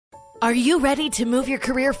Are you ready to move your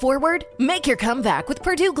career forward? Make your comeback with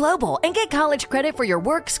Purdue Global and get college credit for your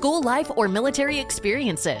work, school life, or military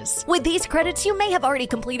experiences. With these credits, you may have already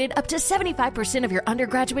completed up to 75% of your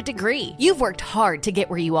undergraduate degree. You've worked hard to get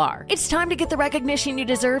where you are. It's time to get the recognition you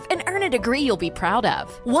deserve and earn a degree you'll be proud of,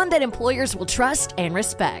 one that employers will trust and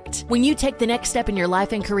respect. When you take the next step in your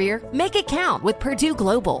life and career, make it count with Purdue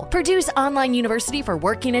Global, Purdue's online university for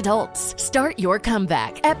working adults. Start your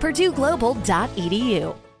comeback at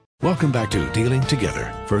purdueglobal.edu. Welcome back to Dealing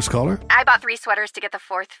Together. First caller? I bought 3 sweaters to get the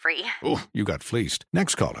 4th free. Oh, you got fleeced.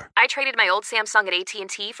 Next caller? I traded my old Samsung at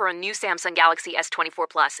AT&T for a new Samsung Galaxy S24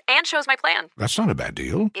 Plus and chose my plan. That's not a bad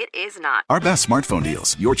deal. It is not. Our best smartphone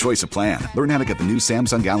deals. Your choice of plan. Learn how to get the new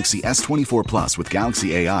Samsung Galaxy S24 Plus with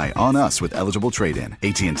Galaxy AI on us with eligible trade-in.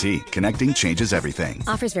 AT&T. Connecting changes everything.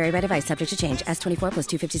 Offers vary by device. Subject to change. S24 plus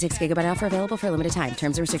 256 gigabyte offer available for a limited time.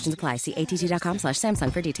 Terms and restrictions apply. See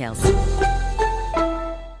att.com/Samsung for details.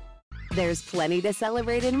 There's plenty to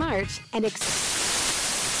celebrate in March and National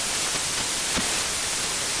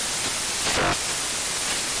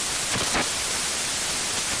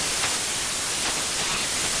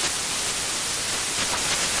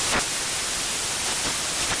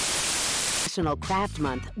Craft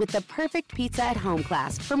Month with the perfect pizza at home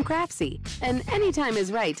class from Craftsy. And anytime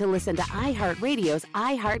is right to listen to iHeartRadio's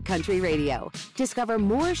iHeartCountry Radio. Discover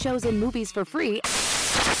more shows and movies for free.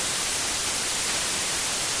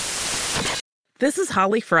 This is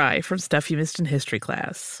Holly Fry from Stuff You Missed in History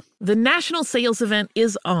class. The national sales event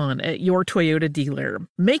is on at your Toyota dealer,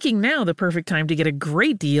 making now the perfect time to get a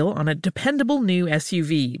great deal on a dependable new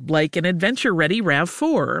SUV, like an adventure-ready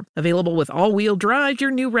RAV4. Available with all-wheel drive,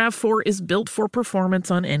 your new RAV4 is built for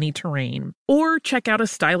performance on any terrain. Or check out a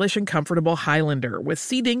stylish and comfortable Highlander with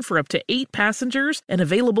seating for up to 8 passengers and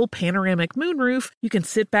available panoramic moonroof. You can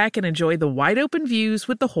sit back and enjoy the wide-open views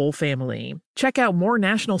with the whole family. Check out more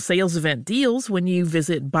national sales event deals when you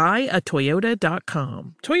visit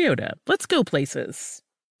buyatoyota.com. Toyota, let's go places.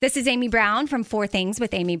 This is Amy Brown from 4 Things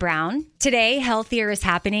with Amy Brown. Today, healthier is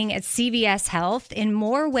happening at CVS Health in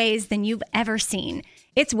more ways than you've ever seen.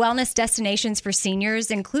 It's wellness destinations for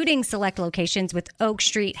seniors, including select locations with Oak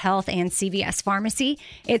Street Health and CVS Pharmacy.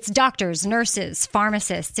 It's doctors, nurses,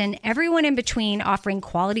 pharmacists, and everyone in between offering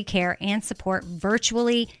quality care and support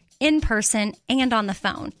virtually, in person, and on the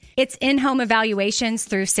phone. It's in-home evaluations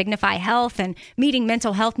through Signify Health and meeting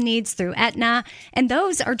mental health needs through Aetna. And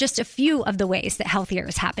those are just a few of the ways that healthier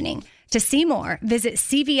is happening. To see more, visit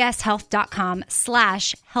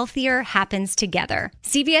cvshealth.com/healthier happens together.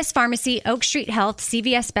 CVS Pharmacy, Oak Street Health,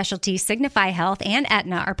 CVS Specialty, Signify Health, and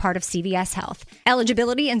Aetna are part of CVS Health.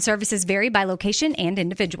 Eligibility and services vary by location and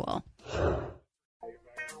individual.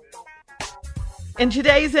 In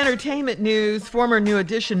today's entertainment news, former New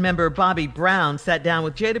Edition member Bobby Brown sat down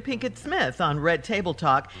with Jada Pinkett Smith on Red Table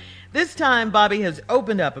Talk. This time, Bobby has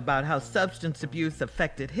opened up about how substance abuse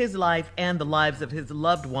affected his life and the lives of his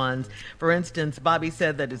loved ones. For instance, Bobby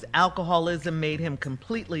said that his alcoholism made him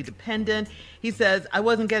completely dependent. He says, I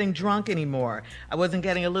wasn't getting drunk anymore. I wasn't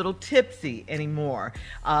getting a little tipsy anymore.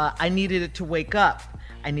 I needed it to wake up.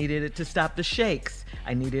 I needed it to stop the shakes.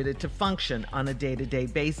 I needed it to function on a day-to-day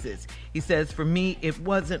basis. He says, for me, it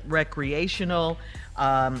wasn't recreational.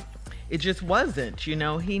 It just wasn't, you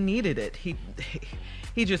know, he needed it.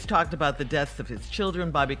 He just talked about the deaths of his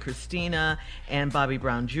children, Bobby Christina and Bobby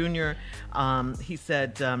Brown Jr. He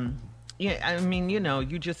said, yeah, I mean, you know,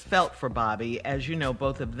 you just felt for Bobby. As you know,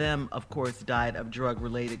 both of them, of course, died of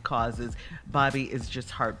drug-related causes. Bobby is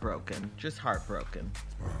just heartbroken,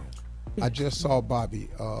 I just saw Bobby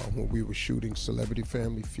when we were shooting Celebrity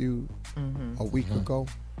Family Feud a week ago.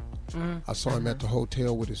 I saw him at the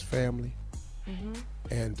hotel with his family.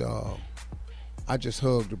 And I just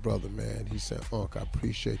hugged the brother, man. He said, Unc, I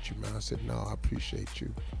appreciate you, man. I said, no, I appreciate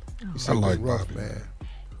you. He said, I like rough, Bobby, man.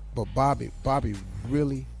 But Bobby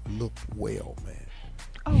really looked well, man.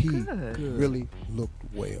 Oh, he good. really looked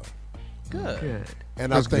well. Good.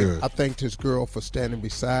 And I thanked his girl for standing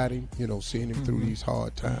beside him, you know, seeing him through these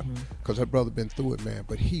hard times. Because her brother been through it, man.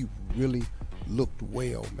 But he really looked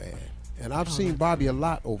well, man. And I've seen Bobby a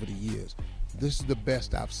lot over the years. This is the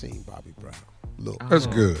best I've seen Bobby Brown look. That's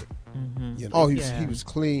good. You know, he was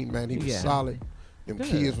clean, man. He was solid. Them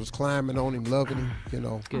kids was climbing on him, loving him, you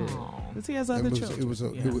know. Good. Because he has other children. It was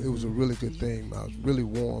a really good thing. I was really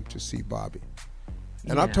warm to see Bobby.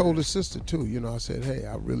 And I told his sister, too, you know, I said, hey,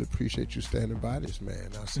 I really appreciate you standing by this, man.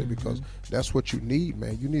 I said, because that's what you need,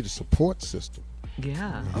 man. You need a support system.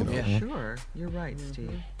 Yeah. Sure. You're right,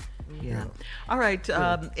 Steve. Yeah. Yeah. All right.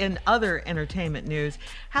 In other entertainment news,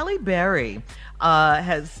 Halle Berry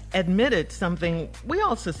has admitted something we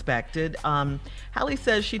all suspected. Halle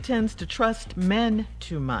says she tends to trust men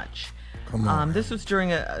too much. Come on. This was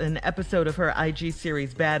during an episode of her IG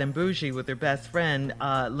series Bad and Bougie with her best friend,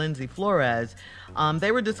 Lindsay Flores.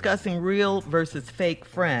 They were discussing real versus fake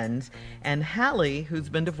friends, and Halle, who's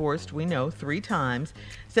been divorced, we know, 3 times,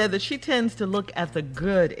 said that she tends to look at the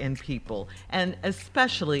good in people, and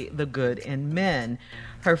especially the good in men.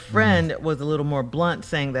 Her friend was a little more blunt,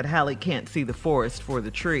 saying that Halle can't see the forest for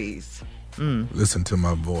the trees. Listen to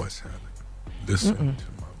my voice, Halle. Listen to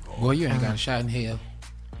my voice. Well, you ain't got a shot in hell.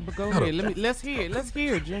 But go ahead. Let's hear it. Let's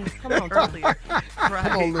hear it, Jim. Come on, earlier. Come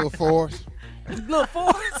on, little Forrest. Little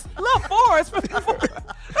Forrest. Little Forrest.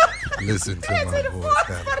 Listen to my voice,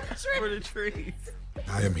 Halle. For the trees.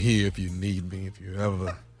 I am here if you need me. If you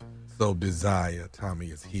ever so desire, Tommy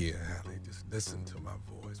is here, Halle. Just listen to my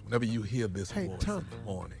voice. Whenever you hear this voice Tommy. in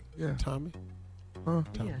the morning. Yeah, Tommy. Huh?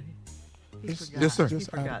 Tommy. He forgot. Yes, sir.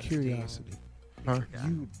 Just out of curiosity,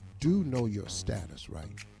 you do know your status, right?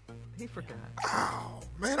 He forgot. Oh,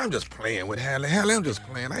 man, I'm just playing with Halle. Halle, I'm just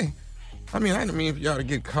playing. I didn't mean for y'all to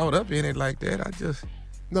get caught up in it like that. I just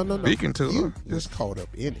No. speaking to You her. just caught up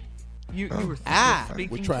in it. You were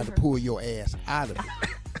speaking We're trying to pull your ass out of it.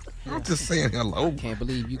 I'm just saying hello. Can't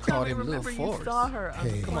believe you called him Little Remember, you Forrest. saw her on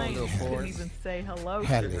the Hey, plane. Little You couldn't Forrest. even say hello to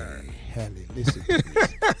Halle, her. listen to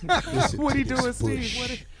this. Listen What to he this doing, Steve? bush. What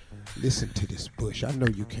he- Listen to this bush. I know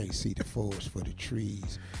you can't see the forest for the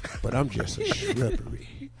trees, but I'm just a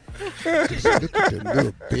shrubbery. Just look at the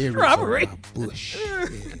little berries Shrubbery? on my bush. Yeah.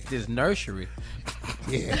 This nursery.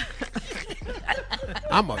 Yeah.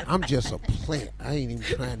 I'm just a plant. I ain't even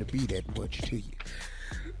trying to be that much to you.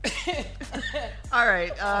 All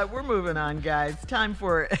right, we're moving on, guys. Time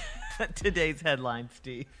for today's headline,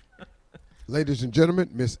 Steve. Ladies and gentlemen,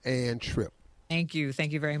 Miss Ann Tripp. Thank you.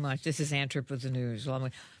 Thank you very much. This is Ann Tripp with the news. Well, I'm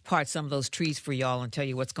going to part some of those trees for y'all and tell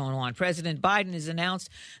you what's going on. President Biden has announced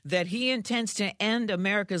that he intends to end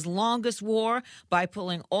America's longest war by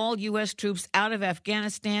pulling all U.S. troops out of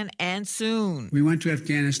Afghanistan, and soon. We went to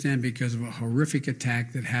Afghanistan because of a horrific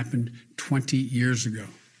attack that happened 20 years ago.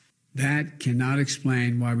 That cannot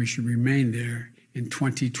explain why we should remain there in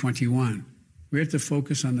 2021. We have to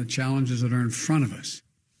focus on the challenges that are in front of us.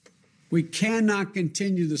 We cannot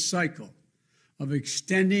continue the cycle of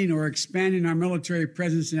extending or expanding our military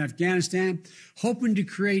presence in Afghanistan, hoping to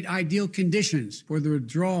create ideal conditions for the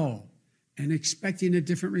withdrawal and expecting a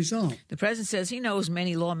different result. The president says he knows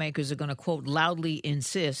many lawmakers are going to, quote, loudly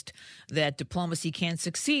insist that diplomacy can't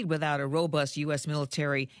succeed without a robust U.S.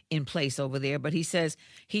 military in place over there. But he says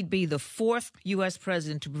he'd be the 4th U.S.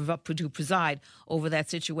 president to preside over that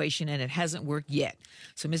situation, and it hasn't worked yet.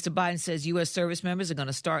 So Mr. Biden says U.S. service members are going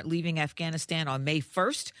to start leaving Afghanistan on May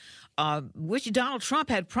 1st. Which Donald Trump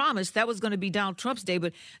had promised that was going to be Donald Trump's day,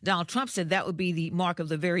 but Donald Trump said that would be the mark of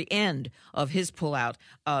the very end of his pullout.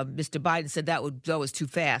 Mr. Biden said that was too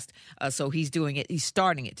fast, so he's doing it. He's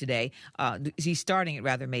starting it today. He's starting it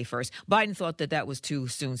rather May 1st. Biden thought that was too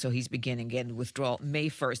soon, so he's beginning again withdrawal May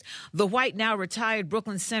 1st. The white, now retired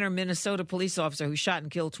Brooklyn Center, Minnesota police officer who shot and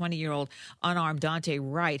killed 20-year-old unarmed Dante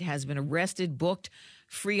Wright has been arrested, booked,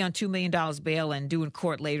 free on $2 million bail, and due in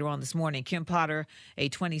court later on this morning. Kim Potter, a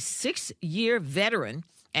 26-year veteran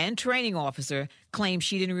and training officer, claimed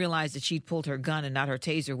she didn't realize that she'd pulled her gun and not her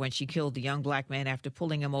taser when she killed the young black man after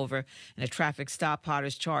pulling him over in a traffic stop.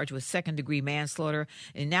 Potter's charged with second-degree manslaughter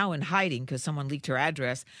and now in hiding because someone leaked her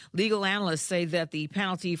address. Legal analysts say that the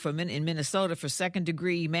penalty in Minnesota for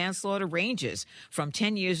second-degree manslaughter ranges from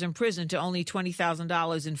 10 years in prison to only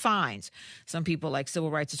 $20,000 in fines. Some people, like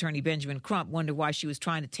civil rights attorney Benjamin Crump, wonder why she was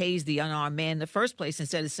trying to tase the unarmed man in the first place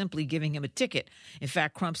instead of simply giving him a ticket. In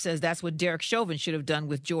fact, Crump says that's what Derek Chauvin should have done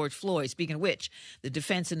with George Floyd. Speaking of which, the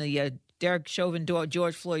defense in the Derek Chauvin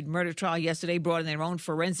George Floyd murder trial yesterday brought in their own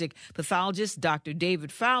forensic pathologist, Dr.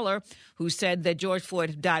 David Fowler, who said that George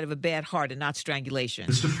Floyd died of a bad heart and not strangulation.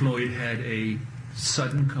 Mr. Floyd had a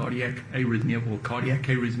sudden cardiac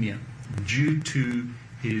arrhythmia due to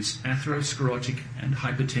his atherosclerotic and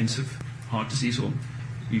hypertensive heart disease, or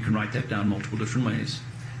you can write that down multiple different ways,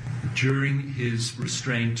 during his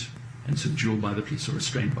restraint and subdued by the police, or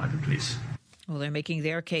restrained by the police. Well, they're making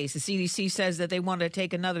their case. The CDC says that they want to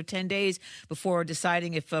take another 10 days before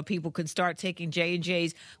deciding if people can start taking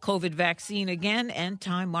J&J's COVID vaccine again, and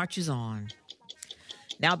time marches on.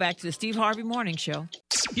 Now back to the Steve Harvey Morning Show.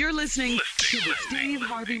 You're listening to the Steve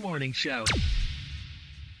Harvey Morning Show.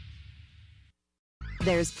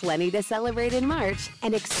 There's plenty to celebrate in March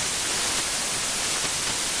and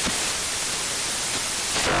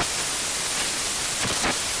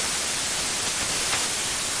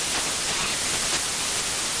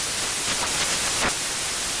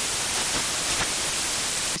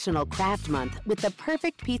National Craft Month with the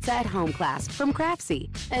perfect pizza at home class from Craftsy.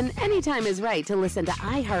 And anytime is right to listen to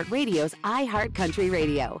iHeartRadio's iHeart Country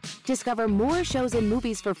Radio. Discover more shows and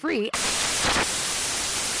movies for free.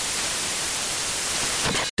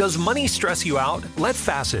 Does money stress you out? Let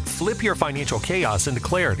Facet flip your financial chaos into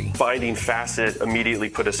clarity. Finding Facet immediately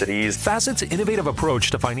put us at ease. Facet's innovative approach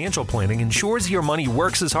to financial planning ensures your money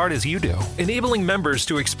works as hard as you do, enabling members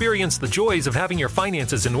to experience the joys of having your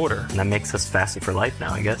finances in order. And that makes us Facet for life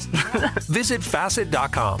now, I guess. Visit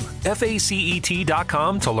Facet.com,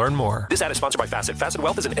 FACET.com to learn more. This ad is sponsored by Facet. Facet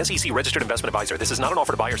Wealth is an SEC registered investment advisor. This is not an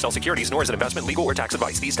offer to buy or sell securities, nor is it investment, legal, or tax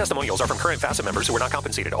advice. These testimonials are from current Facet members who are not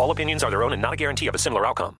compensated. All opinions are their own and not a guarantee of a similar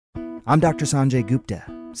outcome. I'm Dr. Sanjay Gupta,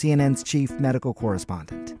 CNN's chief medical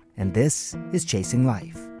correspondent, and this is Chasing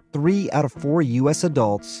Life. 3 out of 4 U.S.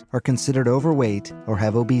 adults are considered overweight or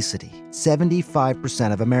have obesity.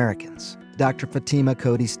 75% of Americans. Dr. Fatima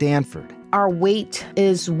Cody Stanford. Our weight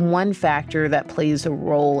is one factor that plays a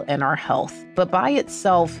role in our health, but by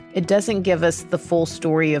itself, it doesn't give us the full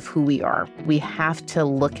story of who we are. We have to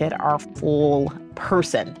look at our full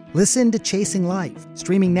person. Listen to Chasing Life,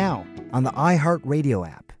 streaming now on the iHeartRadio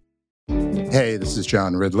app. Hey, this is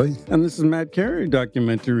John Ridley. And this is Matt Carey,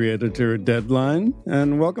 documentary editor at Deadline.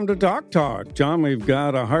 And welcome to Doc Talk. John, we've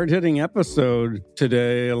got a hard-hitting episode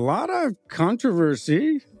today. A lot of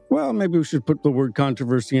controversy. Well, maybe we should put the word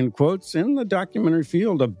controversy in quotes in the documentary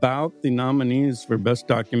field about the nominees for Best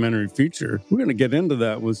Documentary Feature. We're going to get into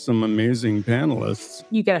that with some amazing panelists.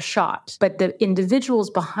 You get a shot, but the individuals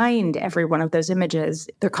behind every one of those images,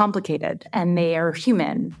 they're complicated and they are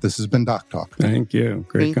human. This has been Doc Talk. Thank you.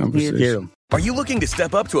 Great conversation. Thank you. Are you looking to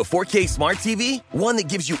step up to a 4K smart TV? One that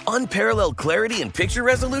gives you unparalleled clarity and picture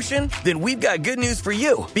resolution? Then we've got good news for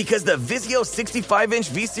you, because the Vizio 65-inch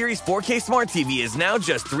V-Series 4K smart TV is now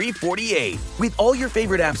just $348. With all your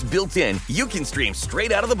favorite apps built in, you can stream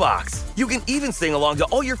straight out of the box. You can even sing along to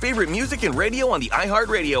all your favorite music and radio on the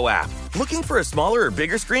iHeartRadio app. Looking for a smaller or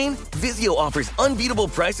bigger screen? Vizio offers unbeatable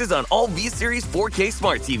prices on all V-Series 4K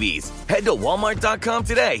smart TVs. Head to Walmart.com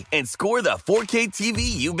today and score the 4K TV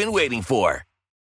you've been waiting for.